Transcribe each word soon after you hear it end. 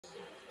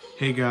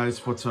Hey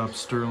guys, what's up?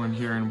 Sterling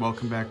here, and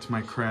welcome back to my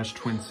Crash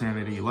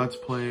Twinsanity Let's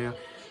Play.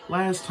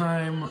 Last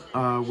time,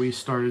 we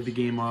started the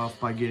game off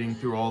by getting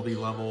through all the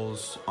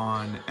levels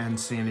on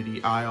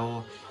Insanity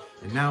Isle,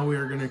 and now we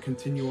are going to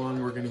continue on.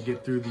 We're going to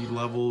get through the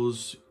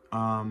levels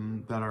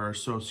that are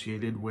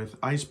associated with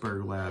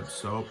Iceberg Labs.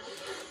 So,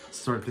 let's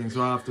start things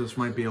off. This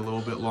might be a little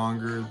bit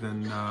longer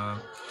than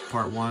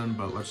part one,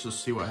 but let's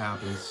just see what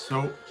happens.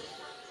 So,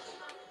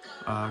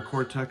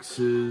 Cortex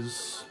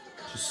is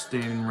just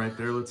standing right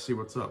there. Let's see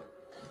what's up.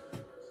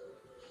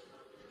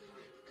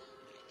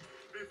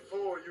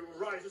 Before you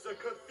rises a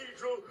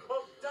cathedral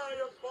of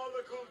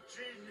diabolical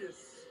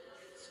genius.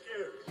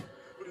 Scary,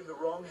 but in the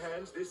wrong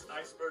hands, this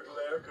iceberg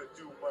lair could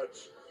do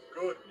much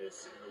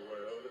goodness in the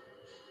world.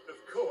 Of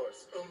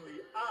course,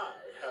 only I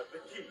have the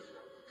key.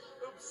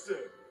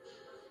 Absurd.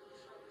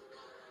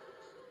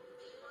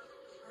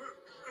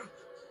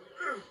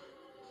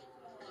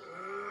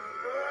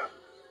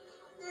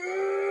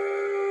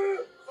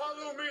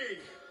 Follow me.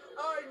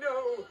 I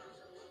know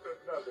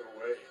another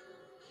way.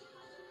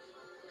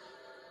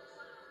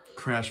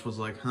 Crash was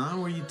like, huh?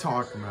 What are you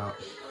talking about?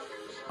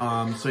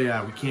 So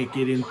yeah, we can't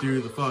get in through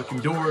the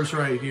fucking doors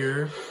right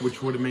here,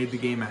 which would have made the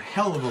game a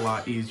hell of a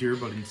lot easier,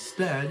 but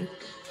instead,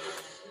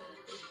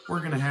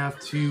 we're gonna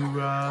have to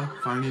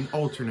find an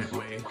alternate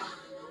way.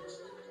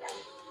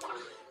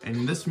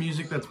 And this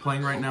music that's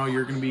playing right now,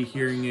 you're gonna be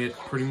hearing it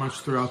pretty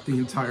much throughout the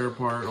entire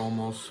part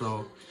almost,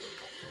 so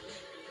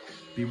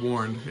be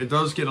warned. It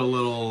does get a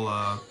little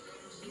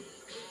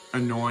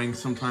annoying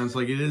sometimes.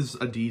 Like, it is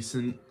a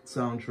decent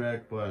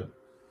soundtrack, but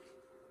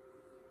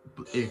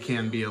it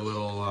can be a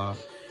little,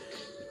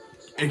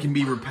 it can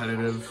be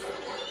repetitive.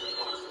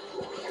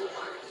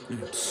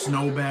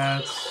 Snow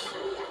bats.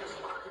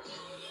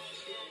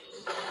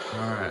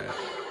 Alright,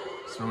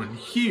 so in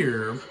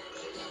here,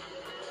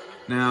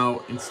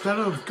 now, instead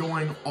of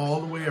going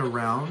all the way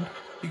around,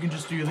 you can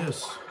just do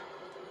this.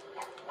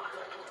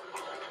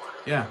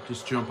 Yeah,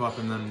 just jump up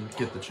and then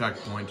get the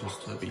checkpoint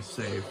just to be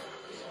safe.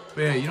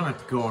 But yeah, you don't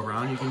have to go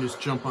around, you can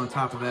just jump on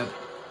top of that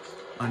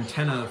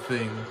antenna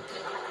thing.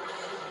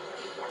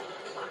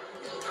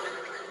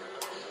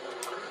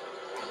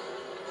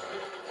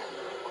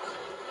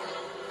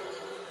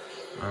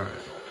 Alright.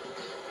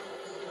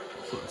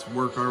 So let's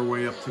work our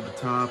way up to the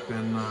top,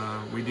 and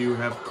we do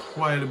have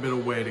quite a bit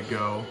of way to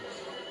go.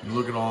 And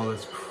look at all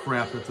this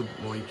crap that's,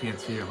 well, you can't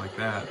see it like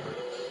that, but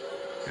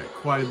got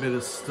quite a bit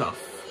of stuff.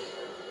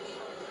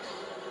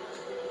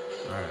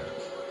 Alright.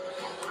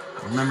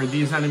 Remember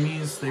these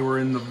enemies? They were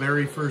in the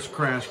very first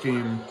Crash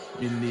game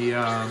in the,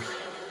 I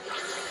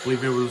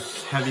believe it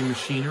was Heavy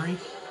Machinery.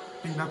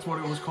 I think that's what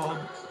it was called.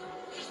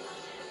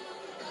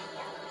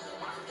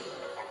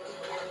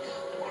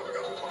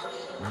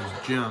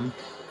 There's Gem.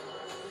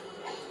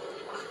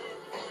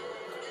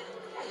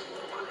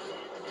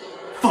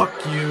 Fuck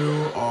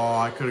you! Oh,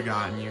 I could have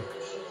gotten you.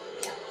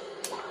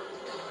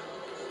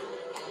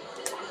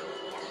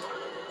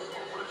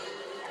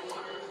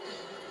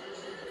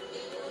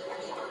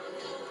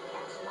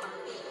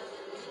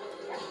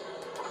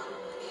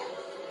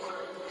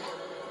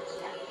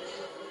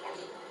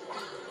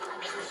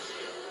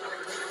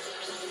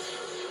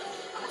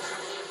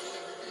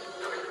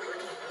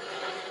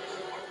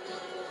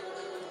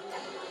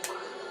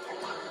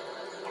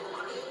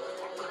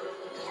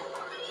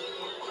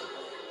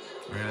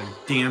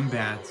 Damn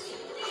bats.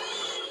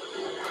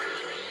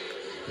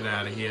 Get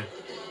out of here.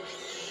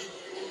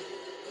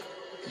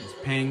 These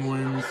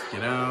penguins,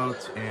 get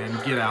out, and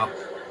get out.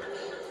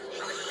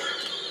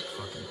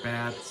 Fucking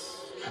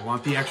bats. I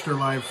want the extra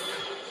life.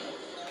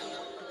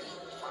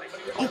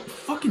 Oh,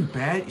 fucking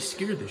bat, you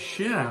scared the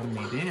shit out of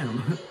me,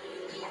 damn.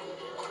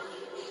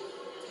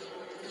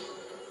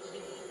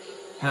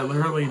 That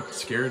literally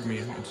scared me.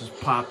 It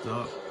just popped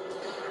up.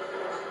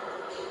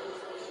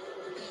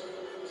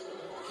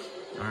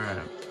 Alright.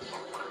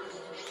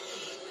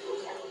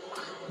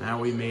 Now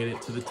we made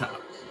it to the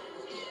top.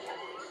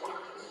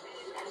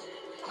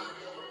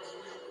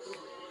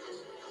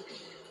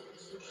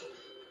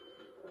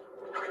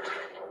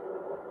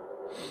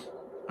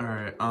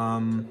 Alright,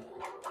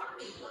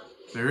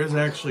 there is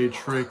actually a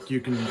trick you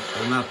can,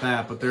 well, not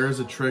that, but there is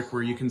a trick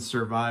where you can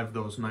survive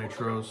those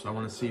nitros. So I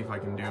want to see if I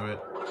can do it.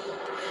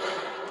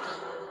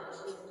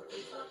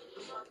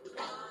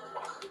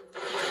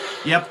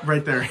 Yep,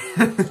 right there.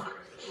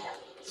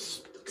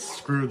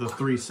 Screw the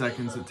 3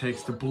 seconds it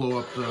takes to blow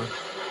up the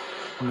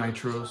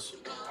nitros.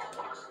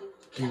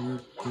 Be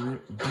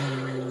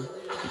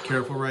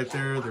careful right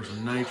there. There's a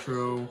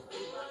nitro.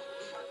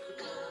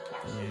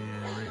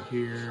 Yeah, right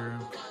here.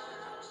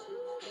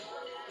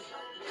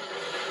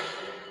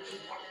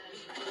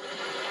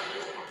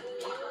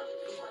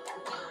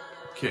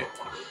 Okay.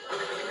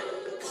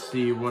 Let's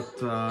see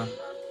what's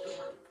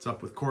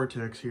up with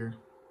Cortex here.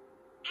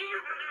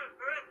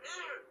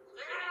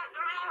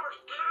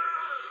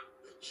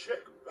 Check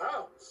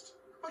bounced.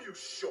 Are you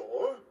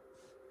sure?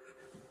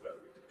 Well,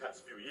 the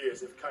past few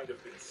years have kind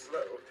of been slow.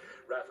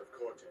 Wrath of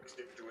Cortex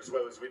didn't do as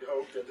well as we'd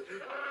hoped, and...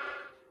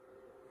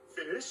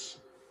 Fish?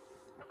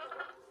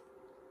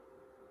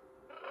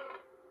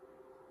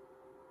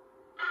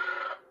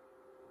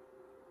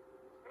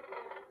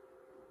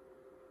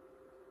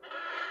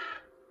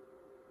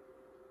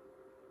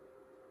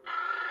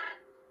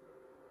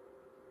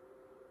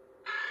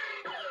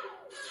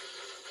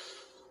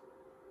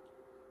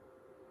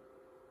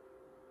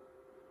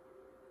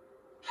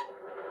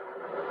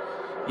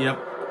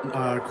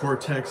 Yep,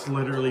 Cortex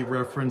literally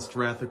referenced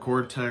Wrath of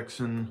Cortex,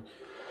 and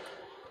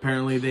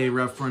apparently they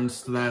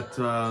referenced that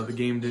the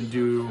game didn't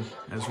do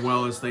as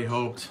well as they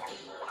hoped.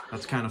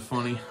 That's kind of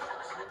funny.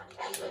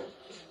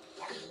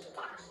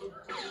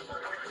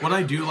 What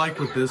I do like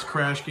with this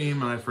Crash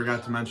game, and I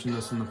forgot to mention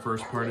this in the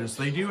first part, is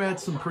they do add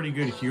some pretty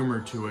good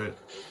humor to it.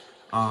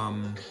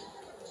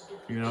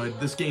 You know,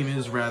 this game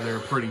is rather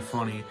pretty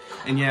funny.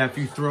 And yeah, if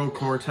you throw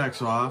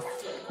Cortex off,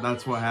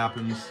 that's what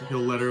happens. He'll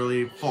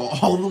literally fall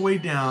all the way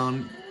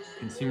down. You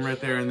can see him right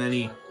there, and then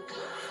he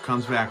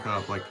comes back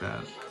up like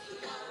that.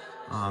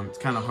 It's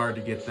kind of hard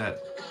to get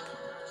that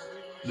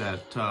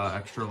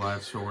extra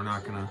life, so we're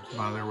not gonna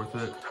bother with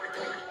it.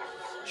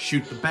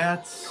 Shoot the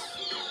bats.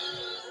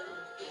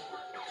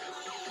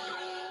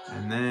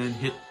 And then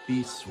hit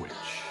the switch.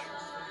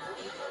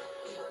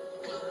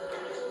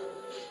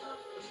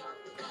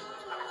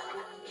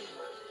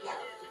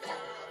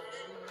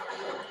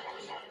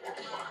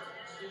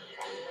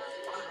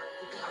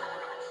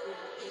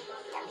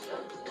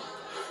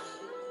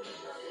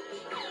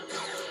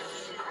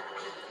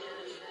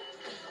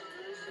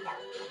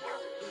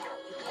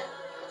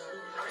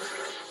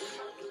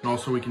 And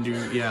also we can do,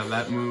 yeah,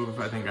 that move.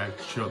 I think I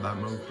showed that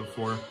move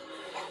before.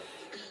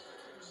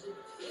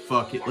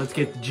 Fuck it, let's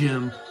get the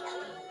gym.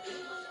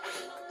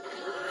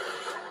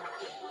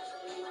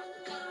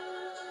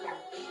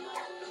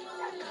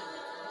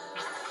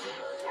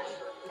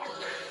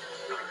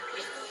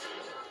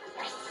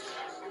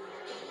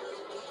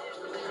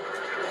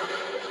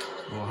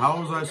 Well,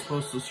 how was I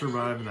supposed to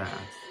survive that?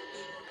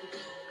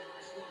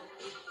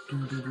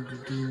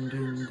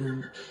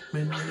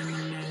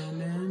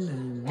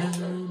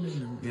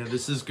 Yeah,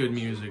 this is good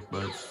music,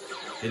 but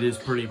it is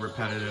pretty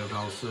repetitive,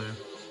 I'll say.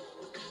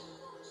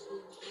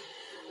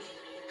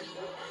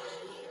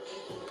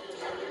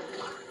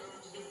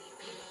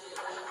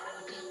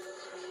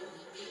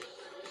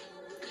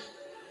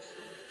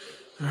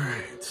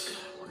 Alright,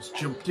 let's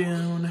jump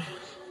down.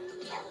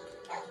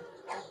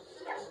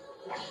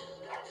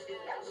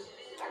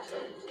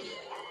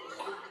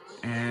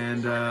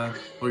 And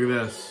look at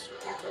this.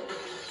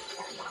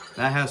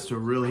 That has to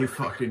really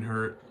fucking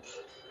hurt.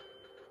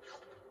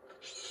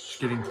 Just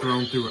getting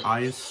thrown through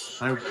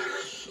ice.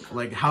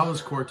 Like, how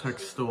is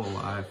Cortex still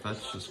alive?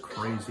 That's just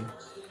crazy.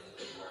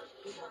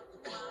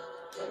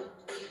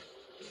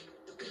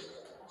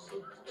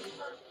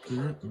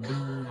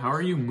 How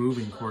are you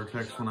moving,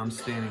 Cortex, when I'm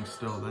standing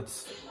still?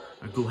 That's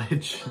a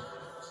glitch.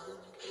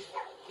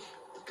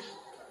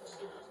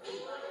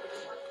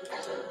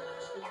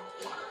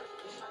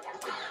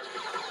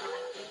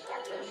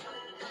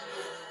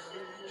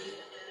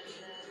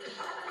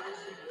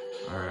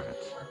 Alright.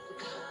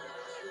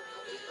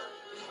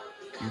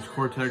 Use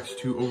Cortex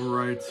to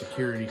override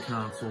security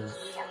consoles.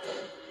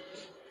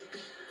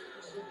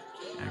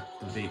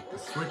 Activate the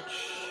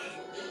switch.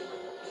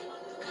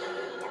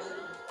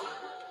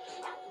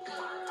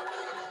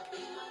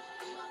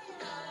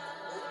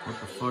 What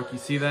the fuck? You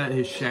see that?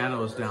 His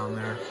shadow's down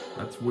there.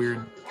 That's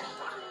weird.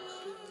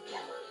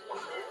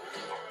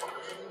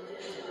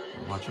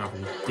 Watch out for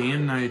these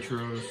damn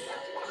nitros.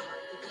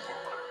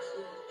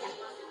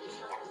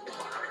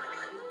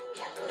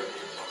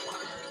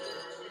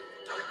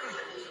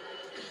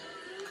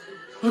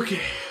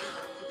 Okay.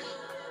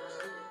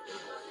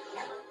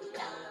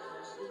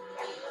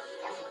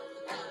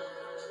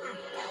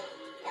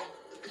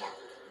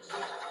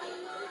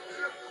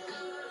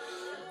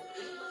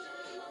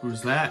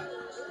 Who's that?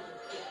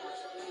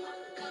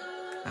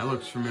 That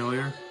looks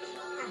familiar.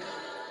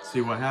 Let's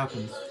see what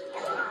happens.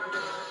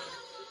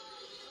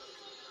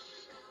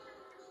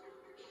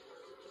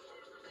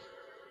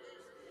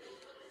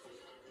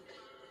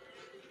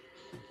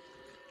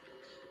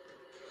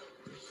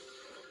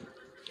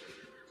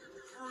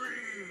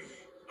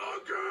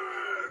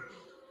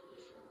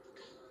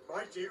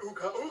 Mighty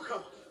Uka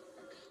Uka!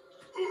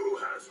 Who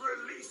has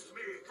released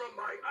me from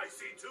my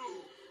icy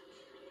tomb?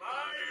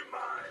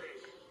 My,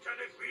 can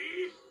it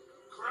be?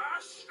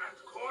 Crash and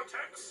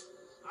Cortex?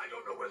 I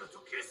don't know whether to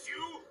kiss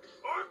you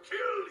or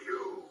kill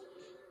you!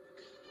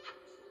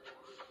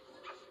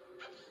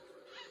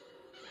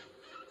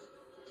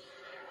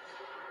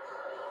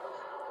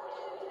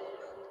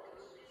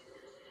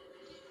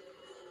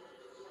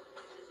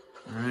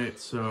 Alright,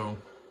 so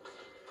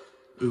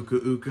Uka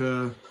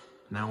Uka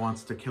now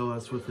wants to kill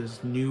us with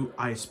his new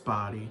ice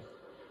body.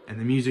 And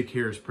the music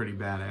here is pretty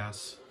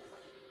badass.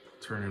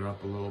 Turn it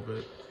up a little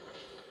bit.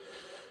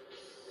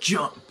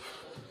 Jump!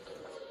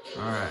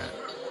 Alright.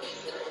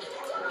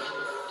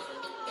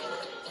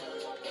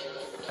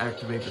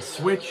 Activate the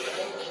switch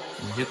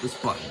and hit this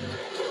button.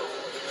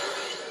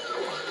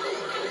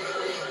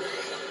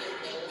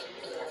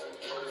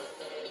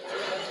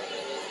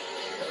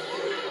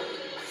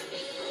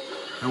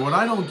 And what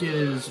I don't get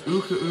is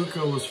Uka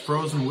Uka was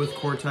frozen with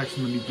Cortex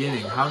in the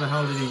beginning. How the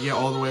hell did he get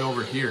all the way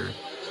over here?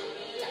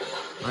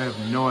 I have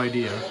no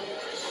idea.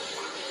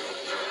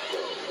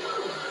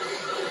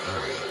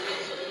 Alright.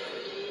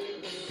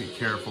 Be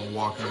careful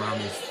walking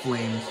around these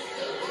flames.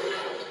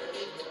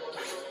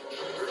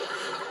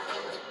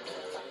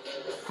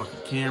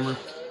 Fucking camera.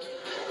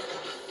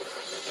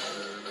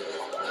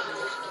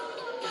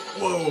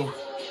 Whoa.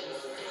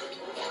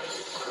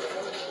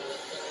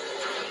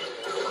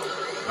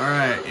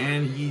 Alright,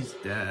 and he's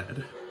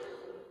dead.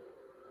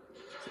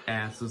 His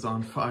ass is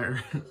on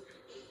fire.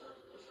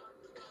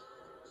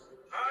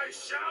 I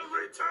shall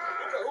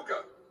return!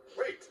 Uka,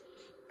 wait!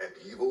 An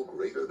evil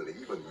greater than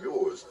even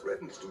yours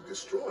threatens to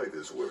destroy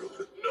this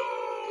world.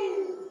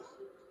 No!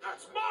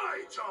 That's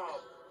my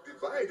job!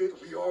 Divided,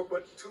 we are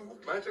but two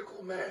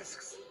magical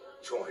masks.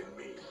 Join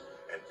me,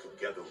 and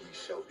together we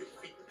shall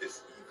defeat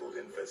this evil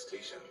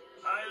infestation.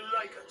 I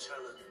like a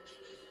challenge.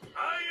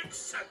 I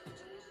accept.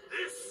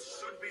 This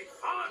should be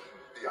fun.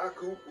 The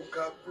Aku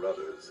Uka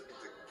brothers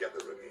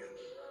together again.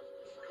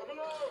 Come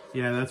along.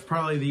 Yeah, that's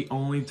probably the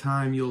only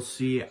time you'll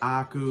see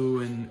Aku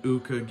and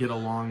Uka get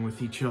along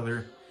with each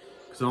other.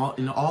 Because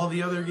in all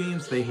the other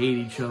games, they hate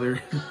each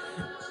other.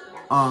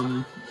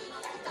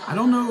 I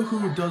don't know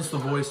who does the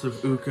voice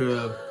of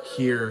Uka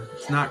here.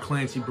 It's not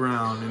Clancy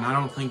Brown, and I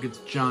don't think it's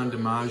John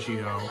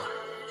DiMaggio.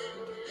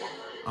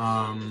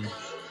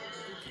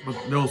 But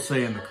they'll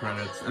say in the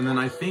credits. And then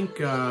I think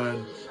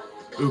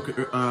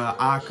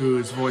Aku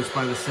is voiced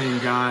by the same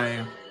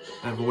guy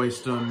that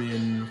voiced him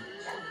in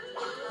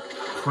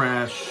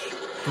Crash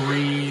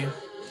 3,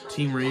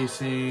 Team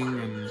Racing,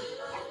 and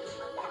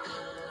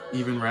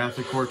even Wrath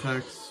of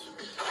Cortex.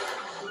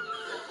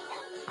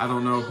 I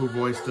don't know who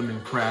voiced him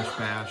in Crash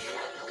Bash.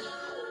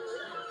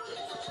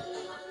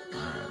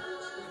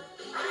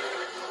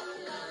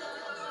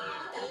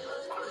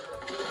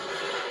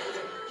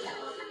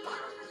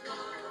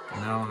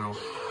 And I don't know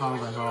how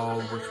the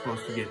hell we're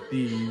supposed to get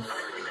these.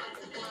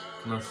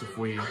 Unless if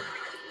we...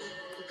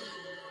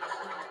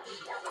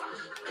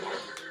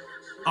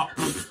 Oh,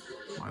 pfft.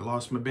 I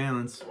lost my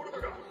balance.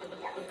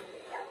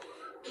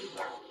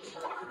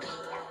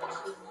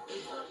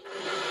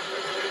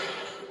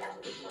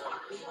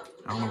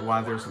 I don't know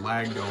why there's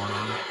lag going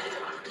on.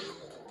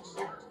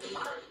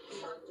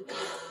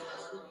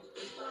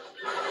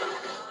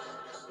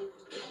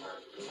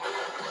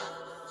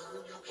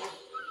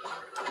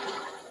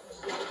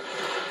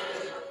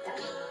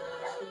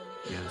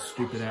 Yeah,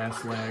 stupid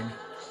ass lag.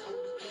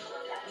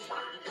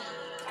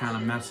 It's kind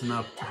of messing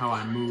up how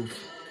I move.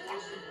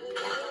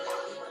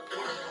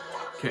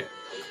 Okay.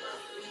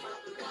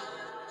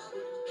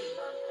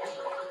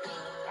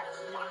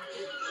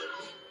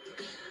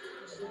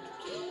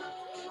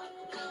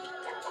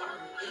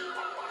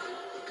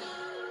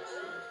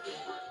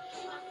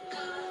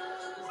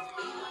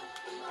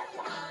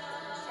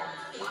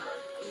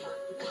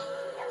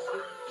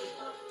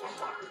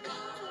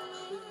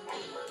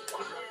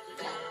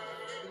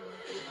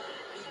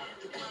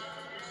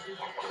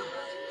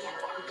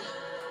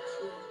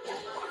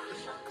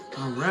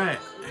 All right.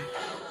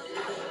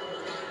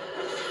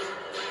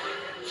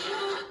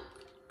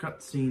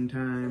 Cutscene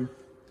time.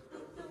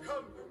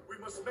 Come, we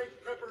must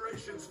make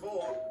preparations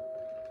for...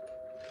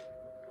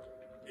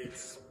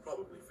 It's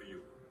probably for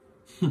you.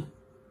 Trick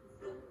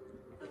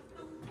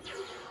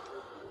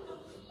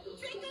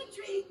or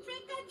treat,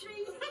 trick or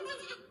treat.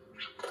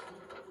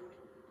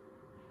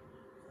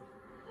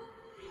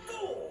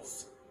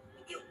 Fools!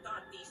 You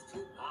thought these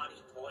two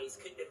party toys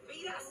could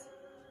defeat us?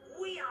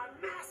 We are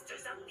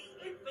masters of the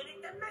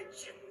infinite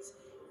dimensions,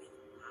 with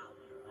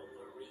power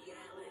over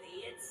reality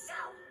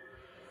itself.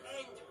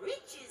 And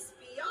riches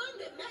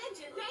beyond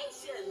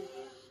imagination.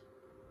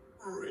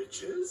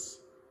 Riches?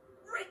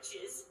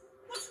 Riches?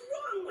 What's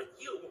wrong with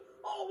you?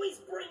 Always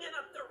bringing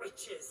up the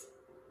riches.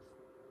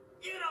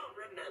 You don't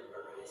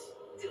remember us,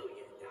 do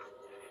you,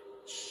 Doctor?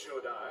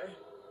 Should I?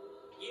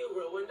 You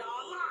ruined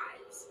our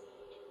lives.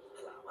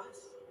 Allow us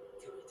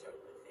to return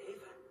the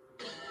favor.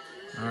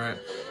 Alright.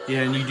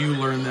 Yeah, and you do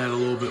learn that a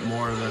little bit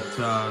more,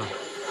 that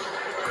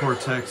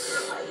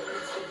Cortex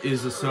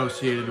is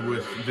associated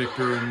with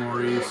Victor and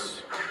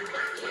Maurice.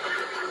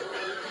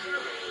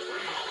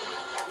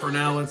 For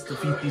now, let's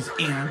defeat these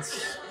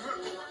ants.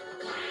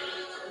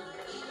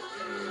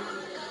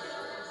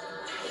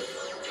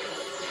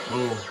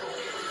 Oh.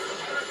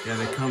 Yeah,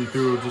 they come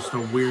through just a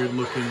weird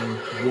looking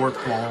warp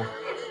ball.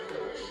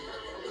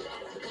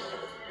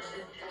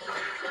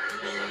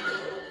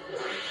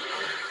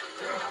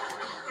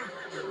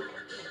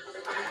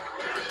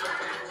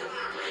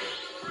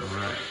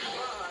 Alright.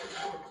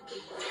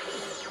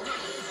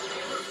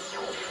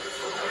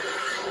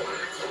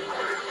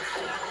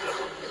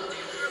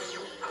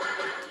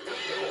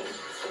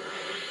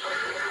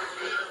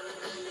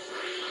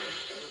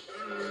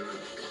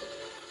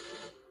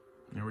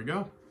 There we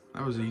go.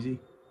 That was easy. You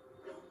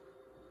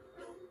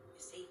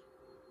see,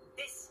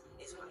 this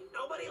is why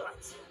nobody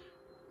likes you.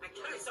 A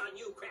curse on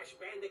you, Crash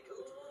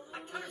Bandicoot. A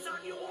curse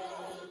on you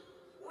all.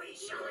 We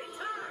shall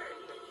return.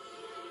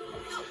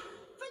 Oh,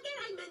 forget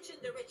I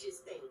mentioned the riches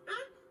thing,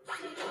 huh?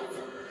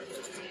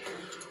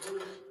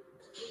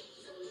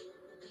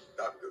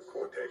 Dr.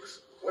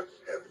 Cortex, what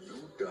have you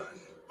done?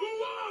 Who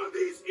are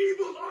these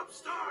evil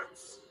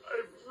upstarts?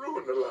 I've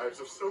ruined the lives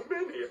of so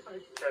many. I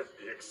can't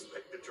be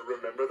expected to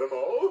remember them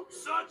all.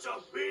 Such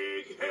a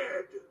big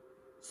head.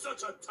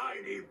 Such a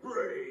tiny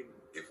brain.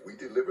 If we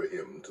deliver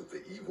him to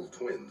the evil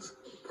twins,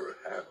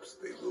 perhaps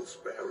they will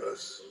spare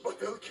us. But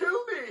they'll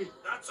kill me!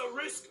 That's a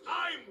risk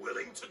I'm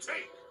willing to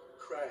take.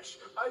 Crash,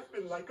 I've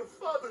been like a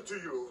father to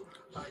you.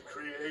 I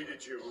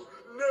created you,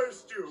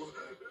 nursed you,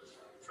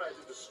 tried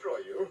to destroy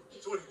you.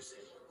 So what do you say?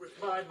 With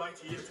my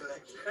mighty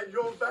intellect and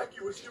your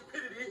vacuous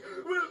stupidity,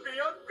 we'll be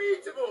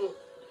unbeatable!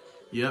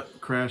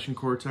 Yep, Crash and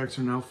Cortex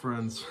are now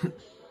friends.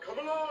 Come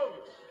along!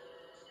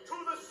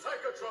 To the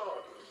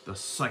Psychotron! The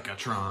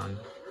Psychotron.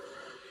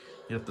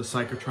 Yep, the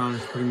Psychotron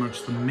is pretty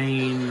much the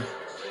main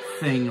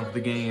thing of the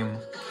game,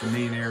 the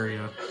main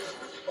area.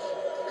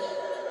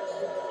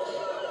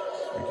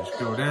 We just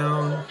go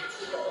down,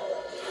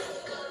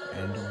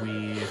 and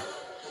we just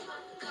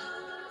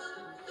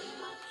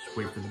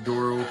wait for the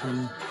door to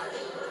open.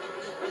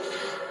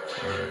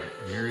 Alright,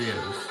 here he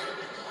is.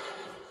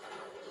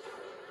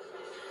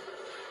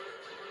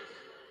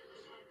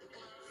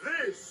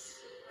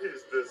 This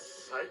is the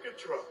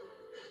Psychotron,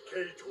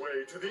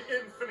 gateway to the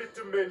infinite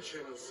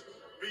dimensions.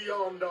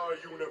 Beyond our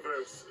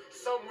universe,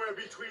 somewhere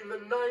between the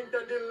 9th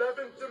and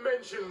 11th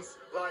dimensions,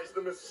 lies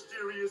the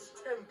mysterious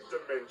 10th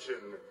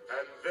dimension.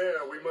 And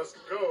there we must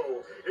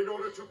go in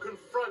order to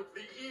confront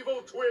the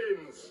evil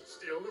twins,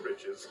 steal the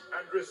riches,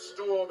 and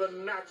restore the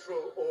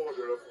natural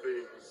order of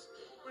things,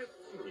 with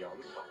me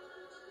on top.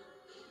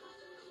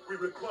 We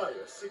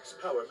require 6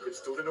 power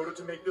crystals in order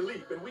to make the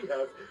leap, and we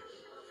have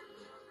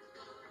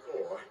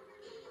 4.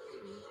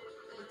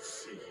 Let's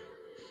see.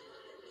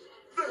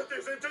 That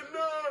isn't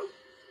enough!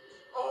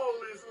 All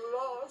is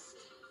lost,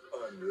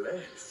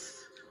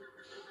 unless...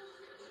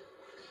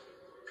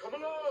 Come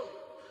along!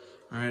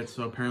 Alright,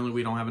 so apparently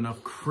we don't have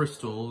enough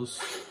crystals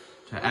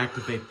to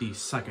activate the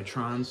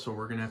Psychotrons, so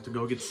we're gonna have to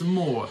go get some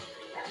more.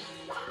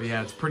 But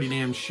yeah, it's pretty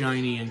damn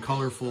shiny and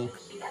colorful.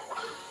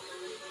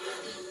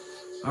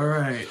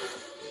 Alright.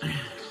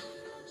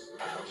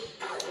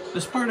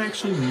 This part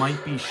actually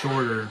might be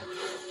shorter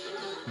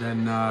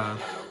than the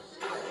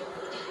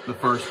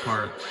first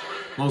part.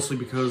 Mostly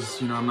because,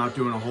 you know, I'm not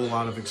doing a whole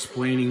lot of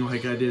explaining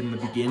like I did in the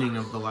beginning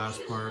of the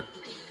last part.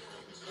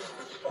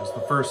 Because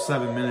the first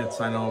 7 minutes,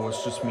 I know,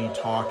 was just me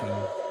talking.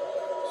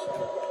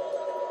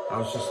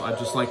 So I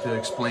just like to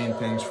explain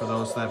things for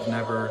those that have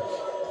never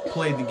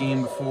played the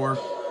game before.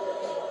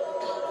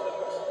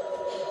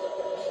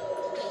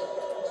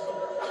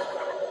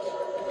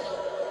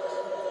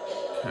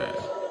 Okay.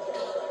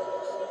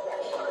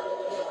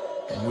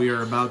 We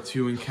are about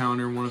to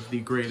encounter one of the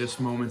greatest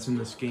moments in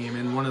this game,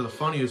 and one of the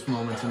funniest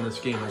moments in this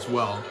game as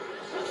well.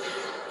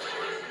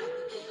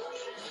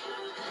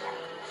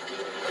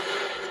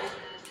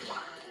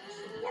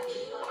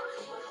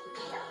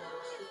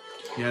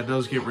 Yeah, it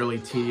does get really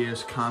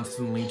tedious,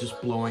 constantly just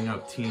blowing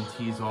up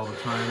TNTs all the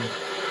time.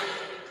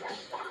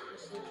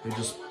 They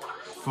just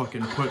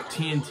fucking put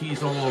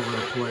TNTs all over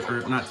the place,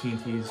 or not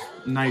TNTs,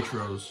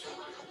 nitros.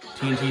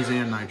 TNTs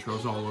and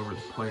nitros all over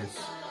the place.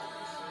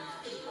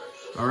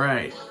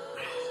 Alright,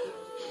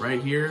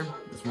 right here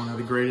is one of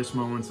the greatest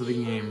moments of the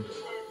game.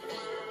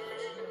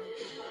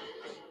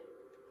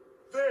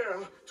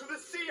 There, to the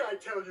sea, I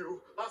tell you!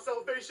 Our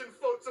salvation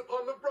floats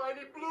upon the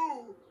briny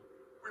blue!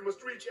 We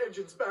must reach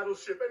Engine's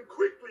battleship, and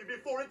quickly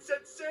before it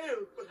sets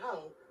sail! But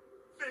how?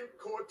 Think,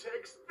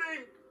 Cortex,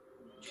 think!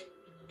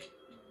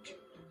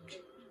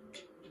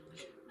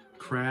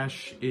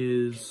 Crash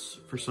is,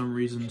 for some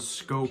reason,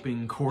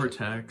 scoping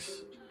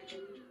Cortex,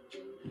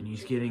 and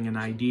he's getting an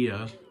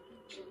idea.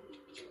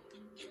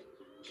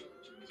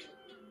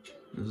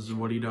 This is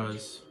what he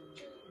does.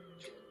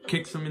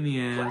 Kicks him in the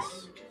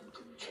ass,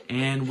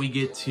 and we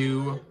get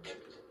to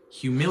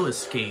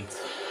humiliscate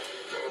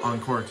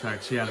on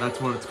Cortex. Yeah, that's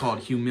what it's called,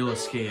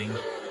 humiliscating.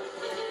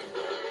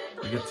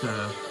 We get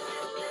to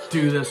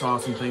do this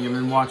awesome thing, and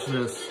then watch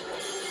this.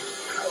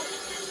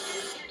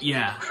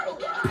 Yeah,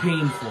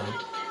 painful.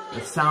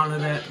 The sound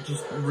of that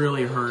just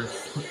really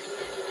hurts.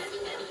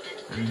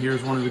 And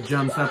here's one of the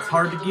gems that's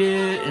hard to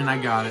get, and I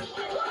got it.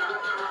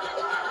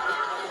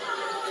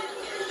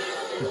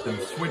 Hit them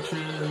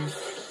switches.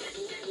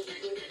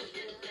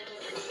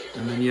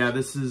 And then yeah,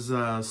 this is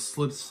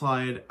Slip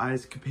Slide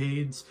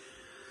Ice-Capades.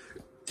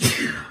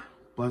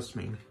 Bless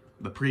me.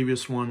 The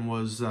previous one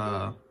was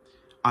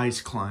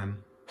Ice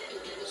Climb.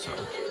 So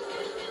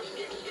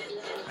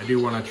I do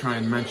want to try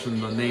and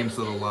mention the names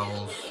of the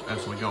levels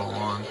as we go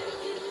along.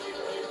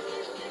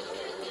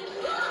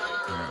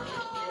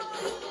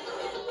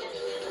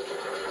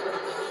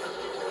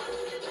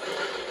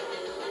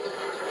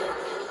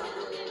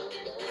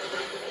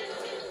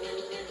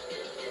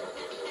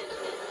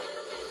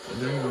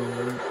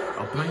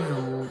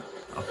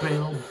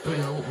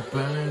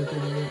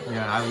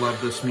 Yeah, I love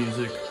this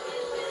music.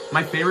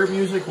 My favorite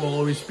music will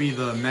always be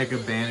the Mega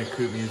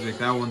Bandicoot music.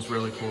 That one's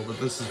really cool, but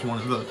this is one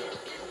of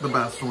the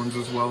best ones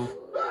as well.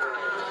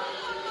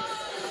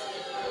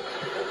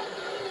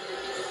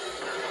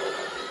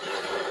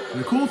 And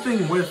the cool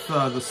thing with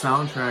the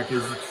soundtrack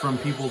is it's from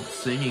people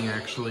singing,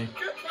 actually.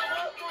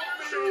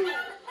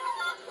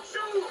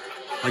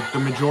 Like, the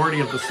majority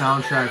of the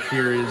soundtrack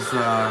here is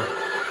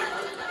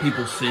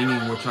people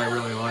singing, which I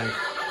really like.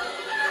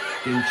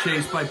 Getting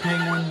chased by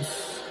penguins.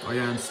 Oh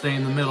yeah, and stay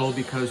in the middle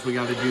because we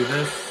got to do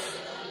this.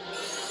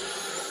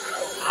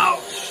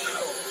 Ouch!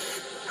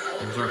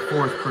 There's our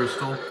 4th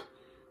crystal.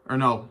 Or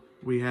no,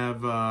 we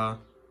have 5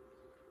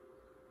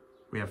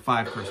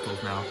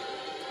 crystals now.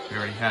 We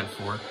already had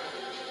 4.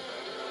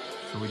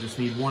 So we just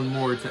need 1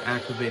 more to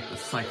activate the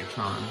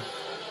Psychotron.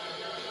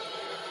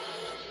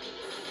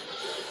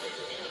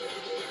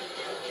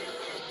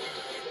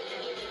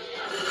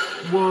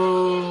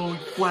 Whoa,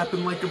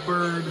 flapping like a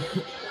bird.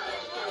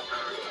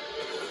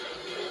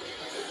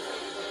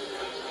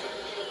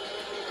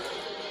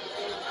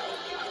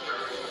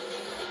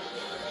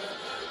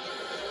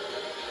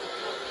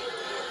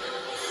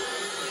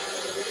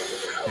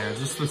 Yeah,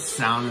 just the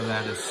sound of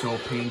that is so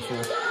painful.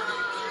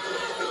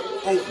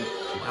 Oh,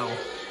 wow.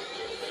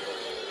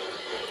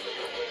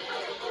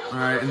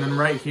 Alright, and then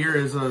right here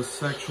is a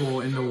sexual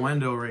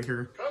innuendo right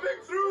here. Coming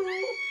through!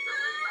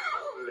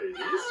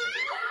 Ladies?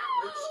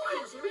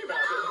 Excuse me,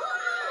 madam.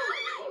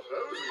 Are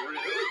those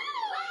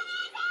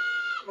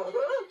real?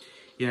 Mother?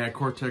 Yeah,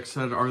 Cortex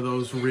said, are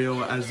those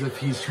real? As if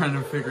he's trying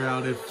to figure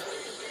out if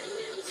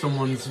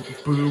someone's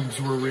boobs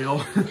were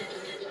real.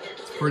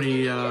 It's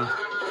pretty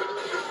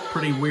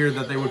weird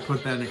that they would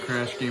put that in a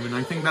Crash game, and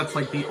I think that's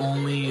like the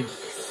only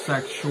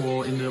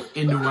sexual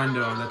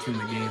innuendo that's in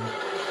the game.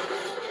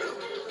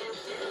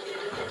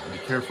 Be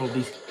careful of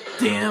these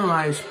damn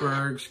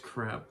icebergs.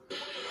 Crap.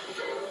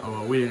 Oh,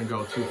 well, we didn't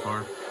go too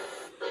far.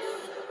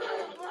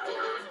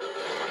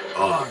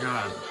 Oh,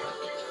 God.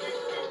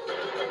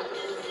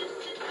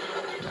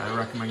 Yeah, I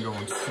recommend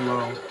going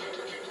slow.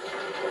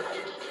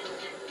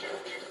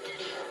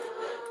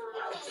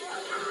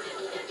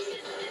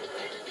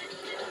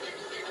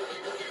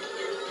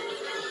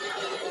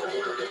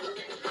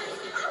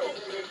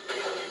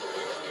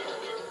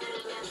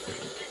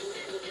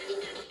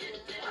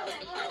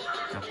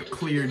 Got the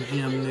clear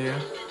gem there.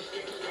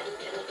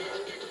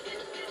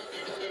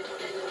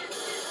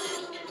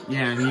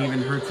 Yeah, and he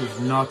even hurts his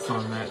nuts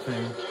on that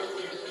thing.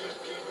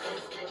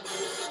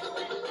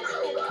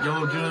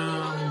 Yellow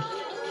gem.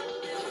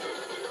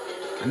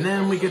 And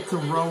then we get to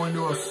roll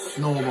into a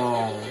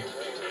snowball.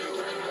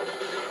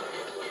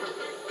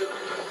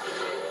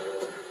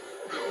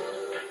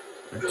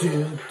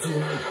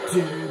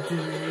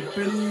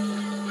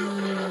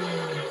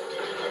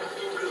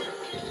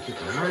 Get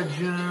the red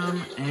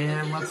gem,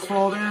 and let's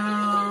fall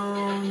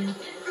down.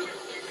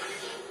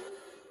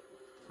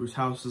 Whose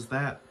house is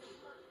that?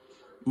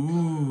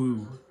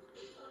 Ooh.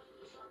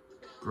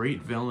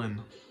 Great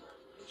villain.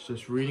 It's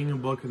just reading a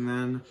book and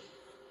then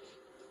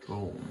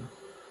boom.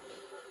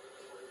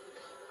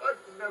 I've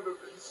never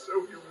been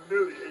so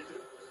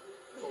humiliated.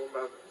 No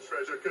amount of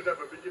treasure could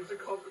ever begin to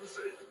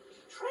compensate.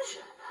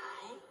 Treasure,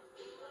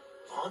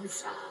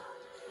 Bonsai.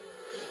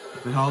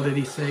 The hell did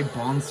he say?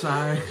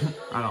 Bonsai?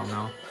 I don't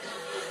know.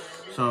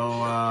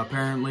 So,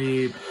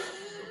 apparently,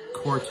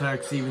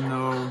 Cortex, even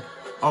though...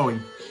 Oh,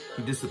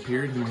 he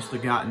disappeared. He must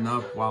have gotten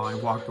up while I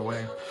walked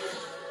away.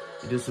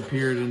 He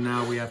disappeared, and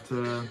now we have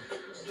to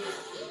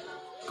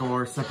go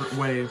our separate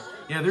way.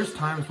 Yeah, there's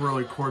times where,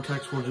 like,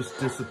 Cortex will just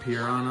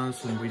disappear on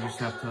us, and we just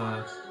have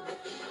to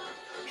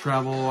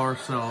travel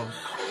ourselves.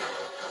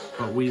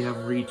 But we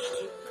have reached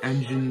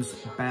Engine's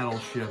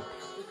battleship,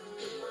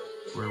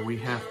 where we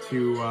have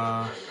to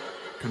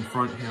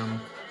confront him.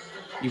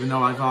 Even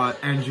though I thought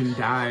Engine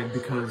died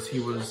because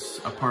he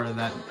was a part of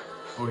that,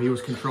 or he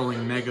was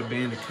controlling Mega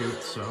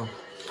Bandicoot, so.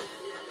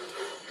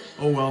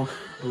 Oh well,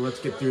 but let's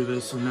get through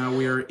this. So now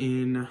we are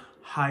in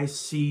High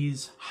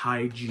Seas,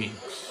 High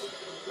Jinks.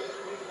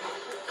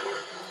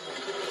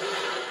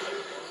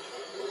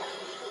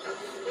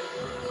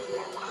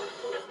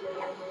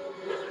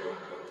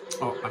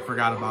 Oh, I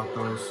forgot about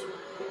those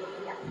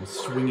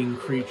swinging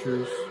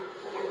creatures.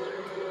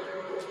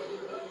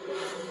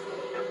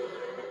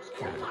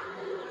 Okay.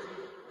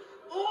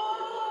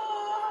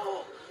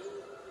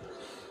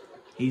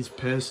 He's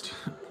pissed.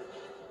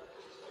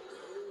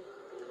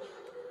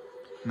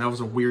 And that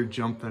was a weird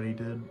jump that he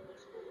did.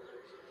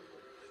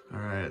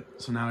 Alright,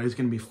 so now he's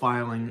gonna be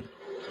filing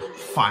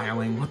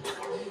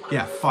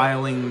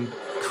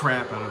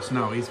crap at us.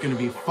 No, he's gonna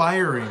be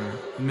firing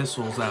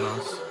missiles at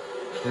us.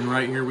 And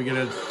right here we get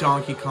a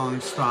Donkey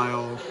Kong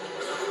style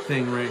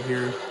thing right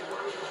here.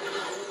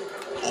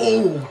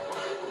 Oh!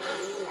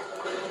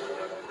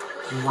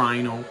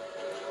 Rhino.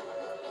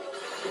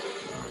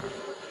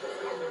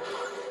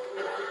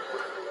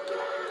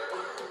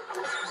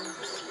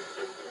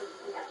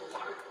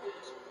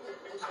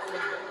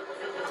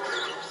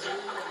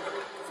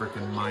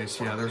 Freaking mice.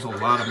 Yeah, there's a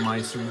lot of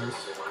mice in this.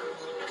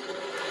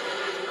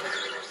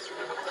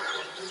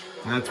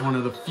 And that's one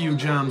of the few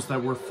gems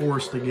that we're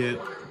forced to get.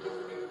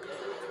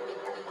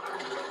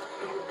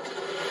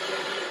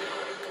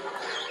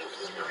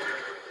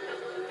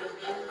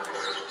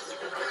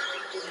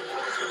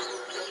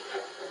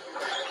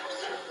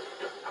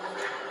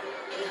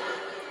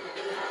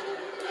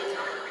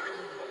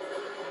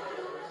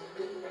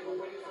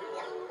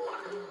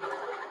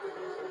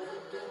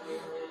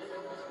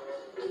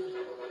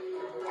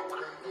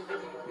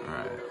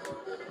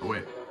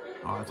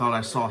 thought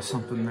I saw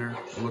something there.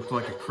 It looked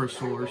like a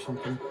crystal or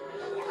something.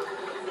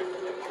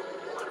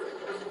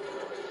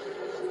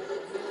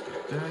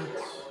 That.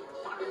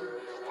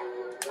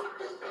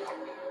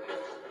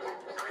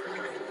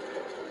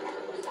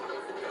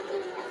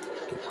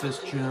 Get this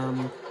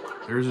gem.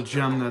 There's a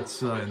gem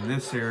that's in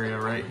this area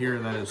right here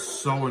that is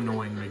so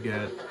annoying to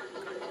get.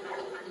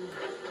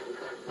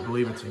 I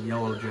believe it's a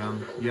yellow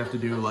gem. You have to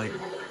do like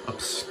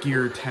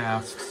obscure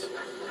tasks.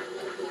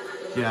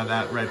 Yeah,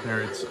 that right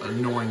there, it's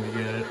annoying to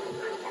get it.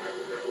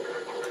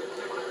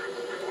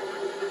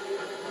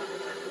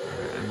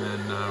 And then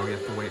we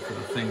have to wait for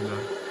the thing to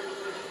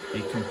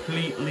be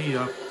completely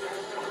up.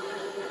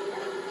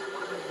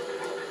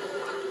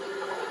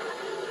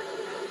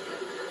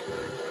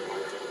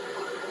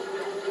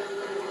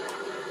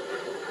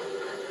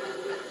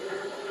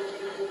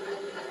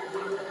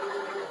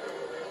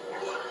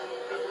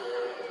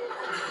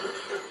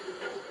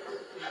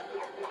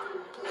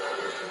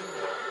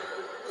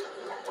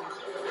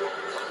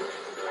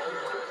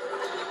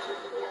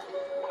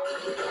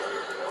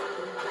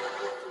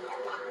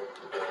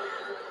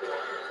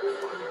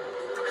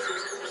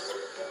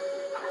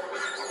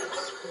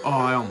 Oh,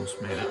 I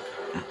almost made it.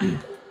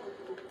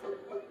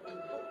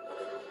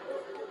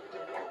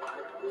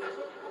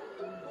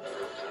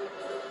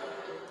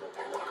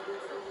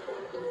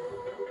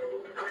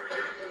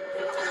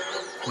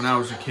 When I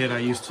was a kid, I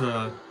used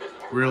to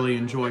really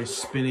enjoy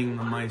spinning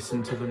the mice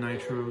into the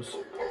nitros.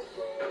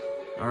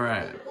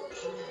 Alright,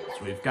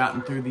 so we've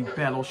gotten through the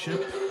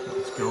battleship.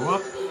 Let's go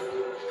up.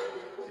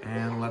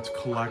 And let's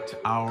collect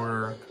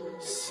our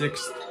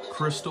 6th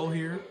crystal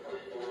here.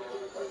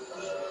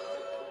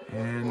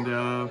 And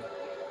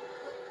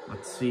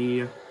let's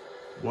see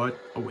what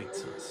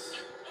awaits us.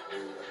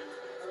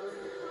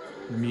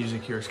 The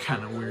music here is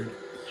kind of weird.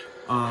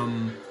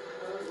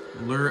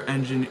 Lure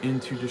engine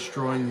into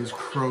destroying his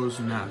crow's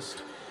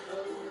nest.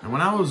 And when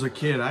I was a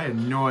kid, I had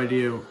no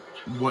idea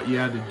what you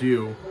had to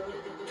do.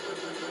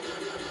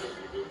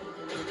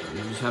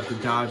 You just have to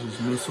dodge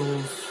his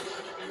missiles.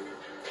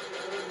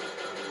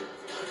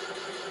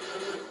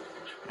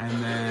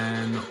 And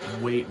then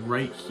wait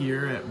right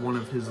here at one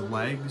of his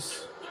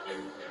legs.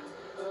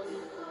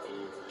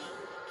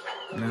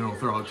 And then it'll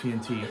throw out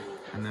TNT,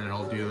 and then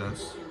it'll do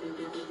this.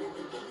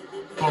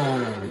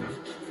 Boom!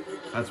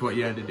 That's what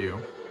you had to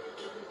do.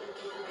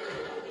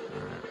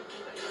 Alright.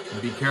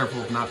 And be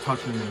careful of not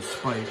touching those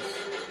spikes.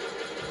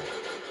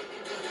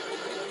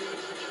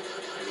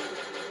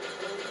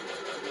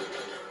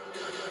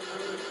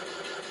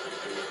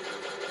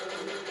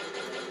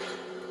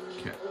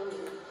 Okay.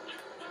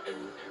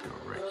 Go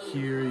right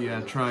here.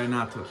 Yeah, try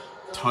not to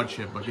touch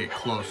it, but get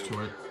close to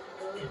it.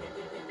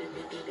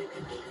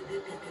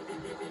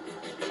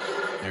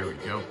 There we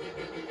go.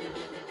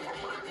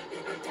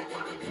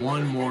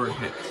 One more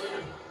hit.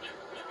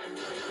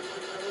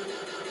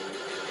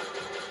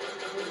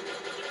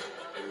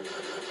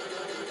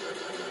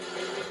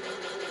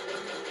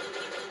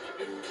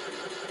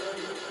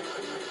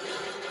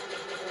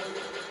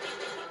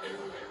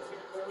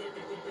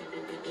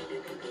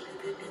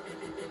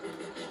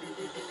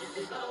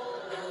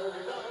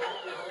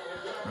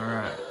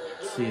 Alright,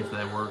 let's see if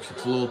that works.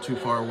 It's a little too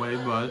far away,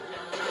 but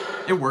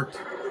it worked.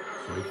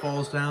 So he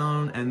falls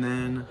down, and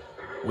then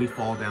we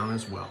fall down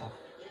as well.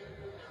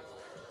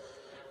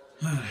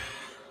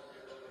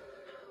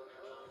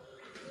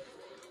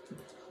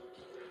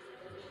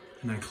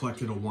 And I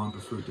collected a Wampa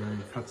fruit during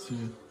the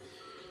cutscene.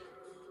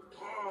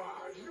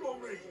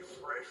 Yummy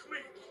fresh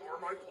meat for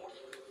my pot.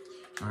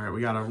 Alright,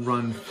 we gotta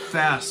run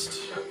fast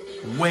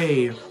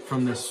away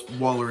from this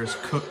Walrus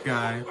Cook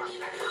guy.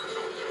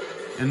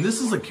 And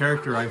this is a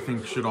character I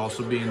think should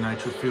also be in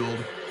Nitro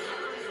Field.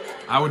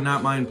 I would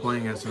not mind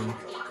playing as him.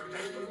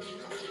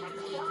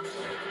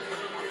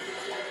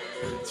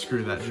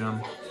 Screw that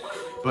gem.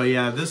 But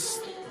yeah, this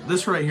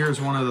right here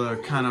is one of the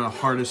kind of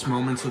hardest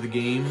moments of the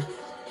game,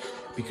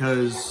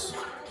 because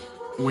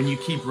when you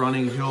keep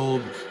running,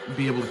 he'll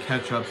be able to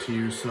catch up to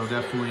you. So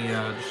definitely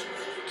just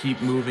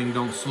keep moving.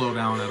 Don't slow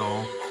down at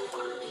all.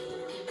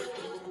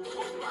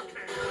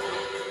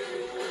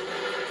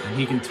 And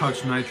he can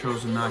touch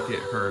nitros and not get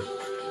hurt.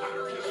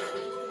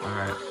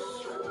 Alright.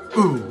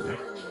 Ooh.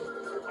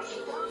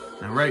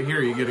 Now right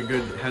here you get a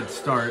good head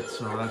start,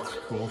 so that's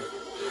cool.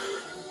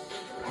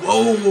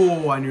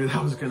 Whoa! I knew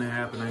that was gonna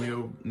happen. I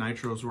knew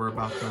nitros were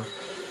about to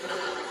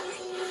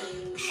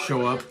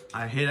show up.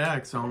 I hit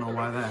X. I don't know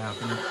why that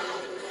happened.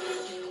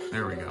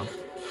 There we go.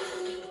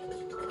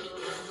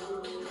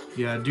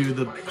 Yeah, do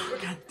the...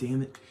 God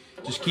damn it.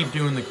 Just keep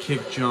doing the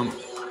kick jump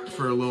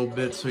for a little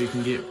bit so you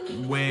can get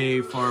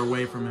way far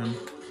away from him.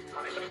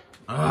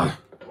 Ugh.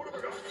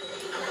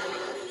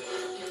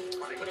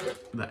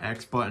 The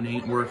X button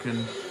ain't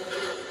working.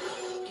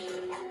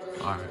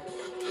 Alright.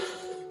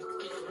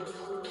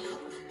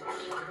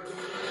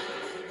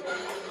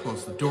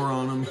 Close the door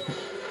on him.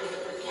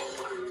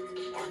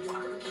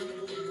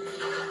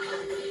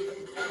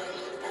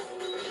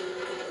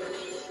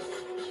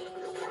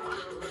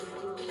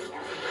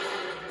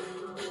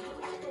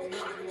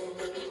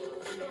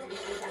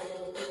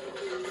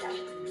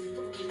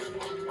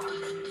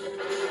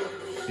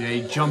 Yeah,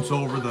 he jumps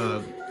over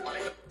the...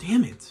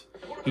 Damn it!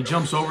 He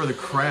jumps over the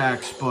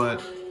cracks,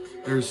 but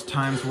there's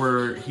times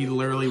where he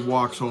literally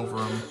walks over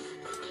them.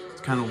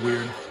 It's kind of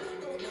weird.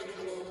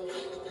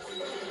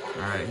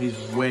 Alright, he's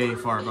way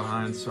far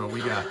behind, so we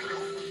got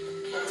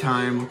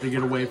time to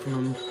get away from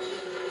him.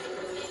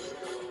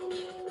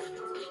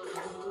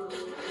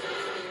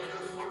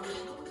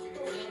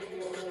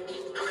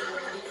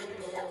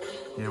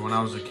 Yeah, when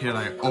I was a kid,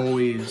 I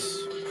always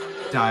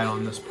died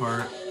on this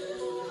part.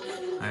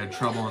 I had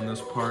trouble on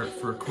this part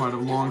for quite a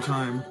long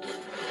time.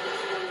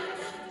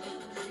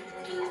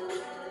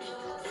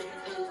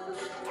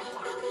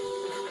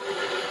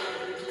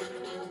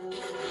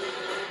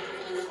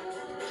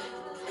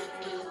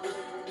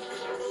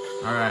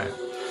 Alright,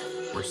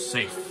 we're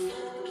safe.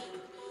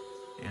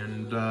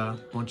 And a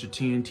bunch of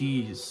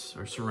TNTs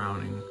are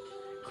surrounding.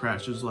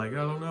 Crash is like, I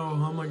don't know,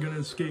 how am I gonna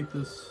escape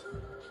this?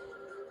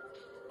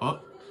 Oh.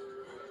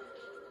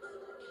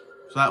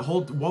 So that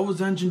whole, what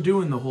was Engine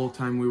doing the whole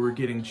time we were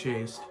getting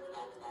chased?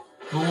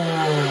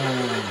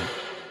 Boom!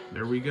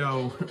 There we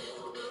go.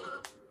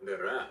 The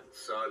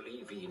rats are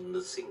leaving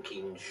the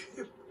sinking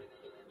ship.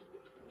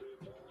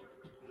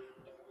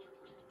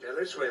 Tell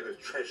us where the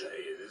treasure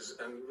is,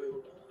 and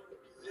we'll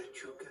let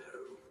you go.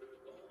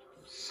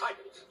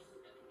 Silence.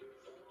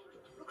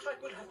 Looks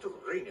like we'll have to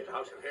wring it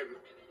out of him.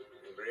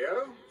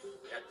 Embryo,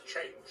 that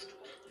changed.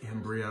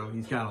 Embryo,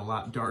 he's got a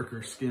lot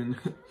darker skin.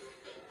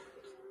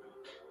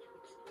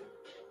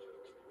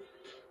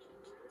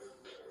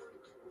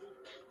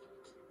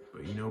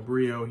 But you know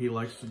Brio, he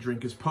likes to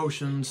drink his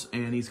potions,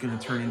 and he's gonna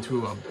turn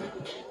into a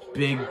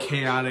big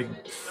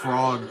chaotic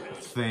frog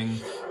thing.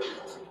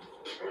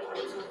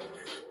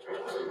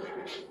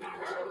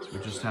 So we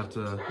just have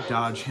to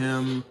dodge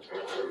him.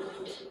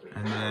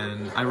 And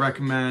then I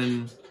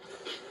recommend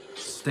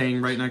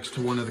staying right next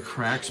to one of the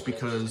cracks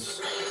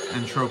because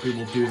Entropy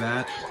will do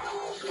that.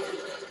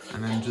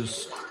 And then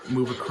just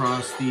move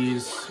across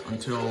these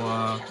until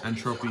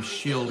Entropy's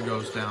shield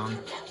goes down.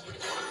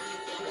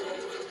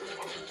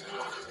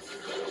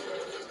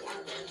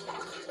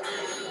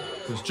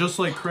 Because just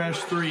like Crash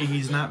 3,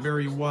 he's not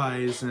very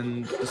wise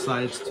and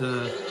decides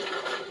to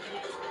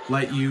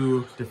let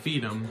you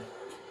defeat him.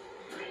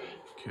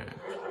 Okay.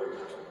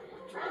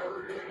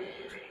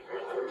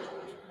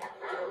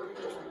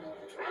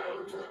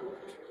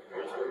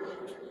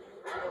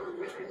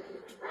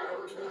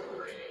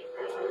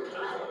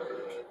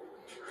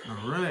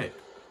 Alright.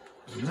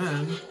 And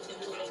then,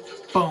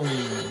 boom!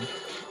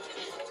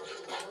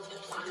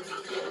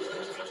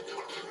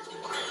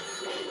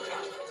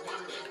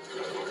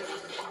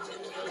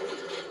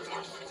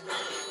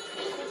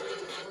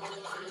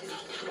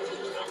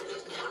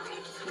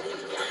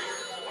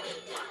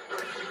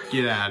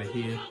 Get out of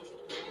here.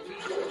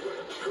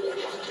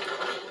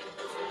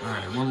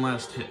 Alright, one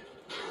last hit.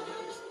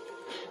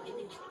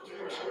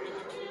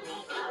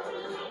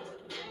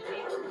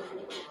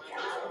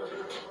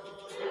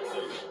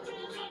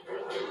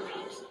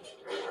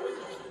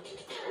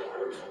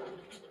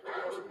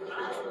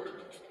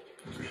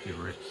 Get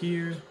right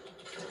here.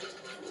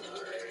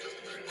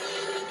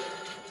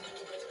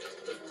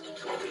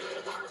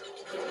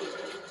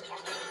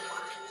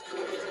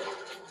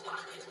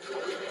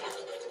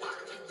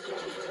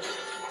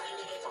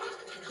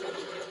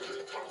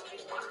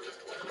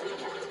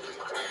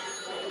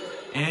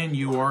 And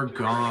you are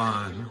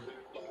gone.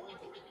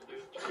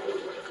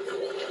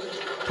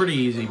 Pretty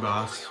easy,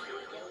 boss.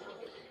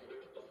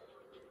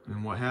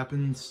 And what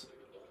happens?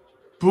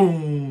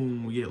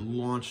 Boom! We get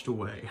launched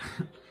away.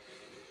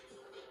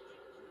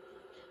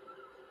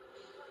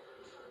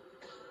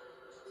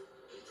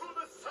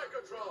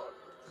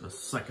 The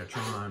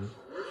Psychotron.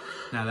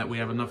 Now that we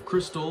have enough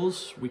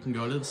crystals, we can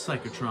go to the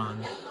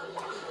Psychotron.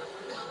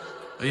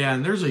 But yeah,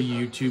 and there's a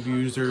YouTube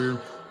user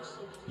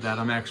that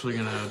I'm actually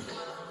gonna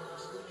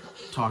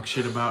talk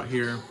shit about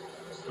here,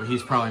 but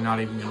he's probably not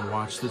even gonna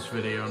watch this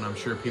video, and I'm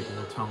sure people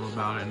will tell him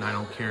about it, and I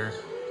don't care.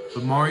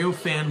 But Mario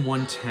Fan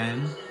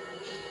 110,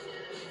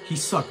 he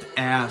sucked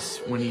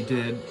ass when he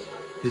did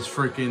his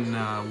freaking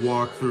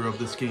walkthrough of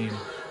this game,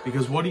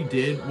 because what he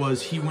did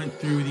was he went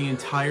through the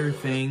entire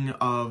thing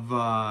of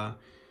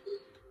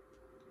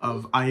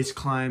Ice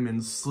Climb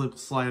and Slip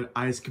Slide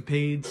Ice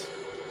Capades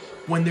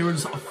when there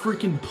was a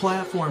freaking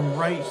platform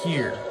right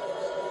here.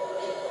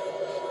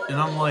 And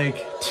I'm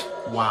like,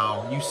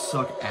 wow, you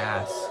suck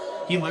ass.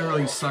 He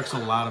literally sucks a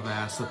lot of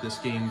ass at this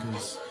game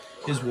because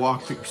his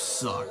walkthrough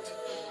sucked.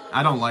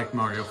 I don't like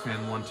Mario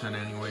Fan 110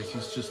 anyways.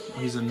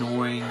 He's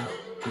annoying.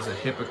 He's a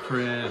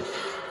hypocrite.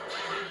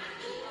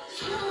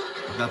 So,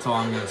 but that's all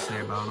I'm going to say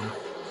about him.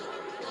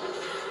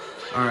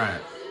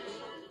 Alright.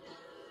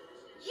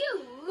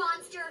 You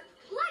monster!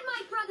 Let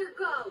my brother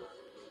go!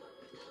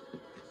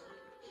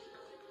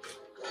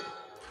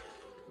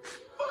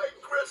 My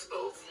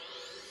crystals!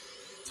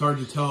 It's hard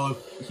to tell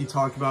if he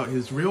talked about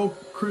his real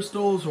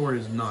crystals or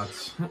his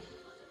nuts.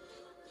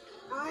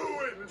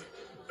 Ruined,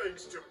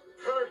 thanks to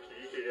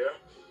Perky here.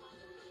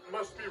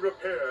 Must be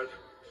repaired,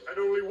 and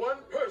only one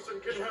person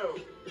can help.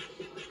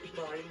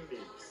 My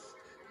niece,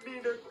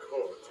 Nina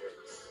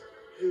Cortex.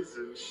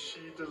 Isn't she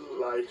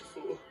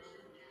delightful?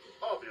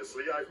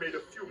 Obviously, I've made a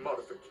few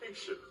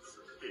modifications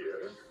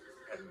here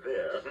and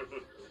there.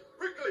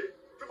 Quickly,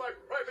 to my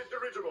private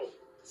dirigible.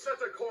 Set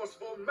a course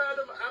for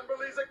Madame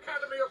Amberley's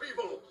Academy of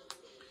Evil.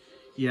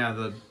 Yeah,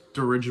 the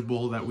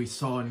dirigible that we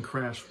saw in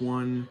Crash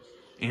 1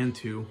 and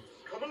 2.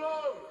 Come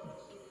along.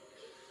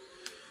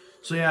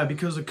 So yeah,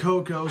 because of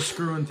Coco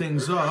screwing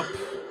things up,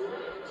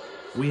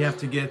 we have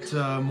to get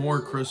more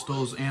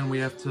crystals, and we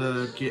have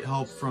to get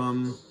help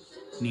from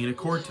Nina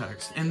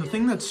Cortex. And the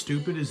thing that's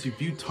stupid is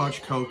if you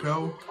touch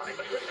Coco,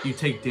 you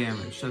take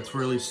damage. That's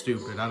really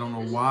stupid. I don't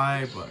know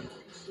why, but...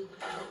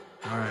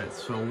 Alright,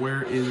 so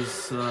where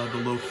is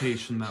the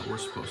location that we're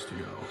supposed to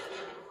go?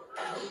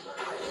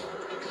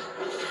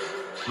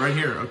 Right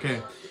here,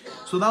 okay.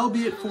 So that'll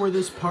be it for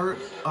this part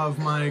of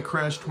my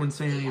Crash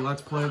Twinsanity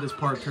Let's Play. This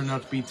part turned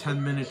out to be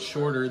 10 minutes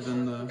shorter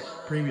than the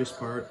previous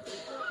part.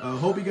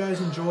 Hope you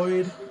guys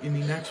enjoyed. In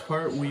the next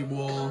part, we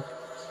will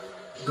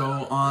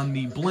go on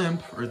the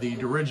blimp, or the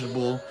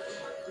dirigible,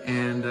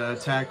 and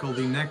tackle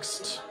the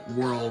next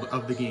world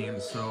of the game.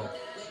 So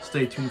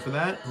stay tuned for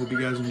that. Hope you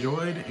guys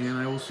enjoyed, and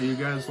I will see you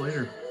guys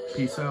later.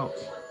 Peace out.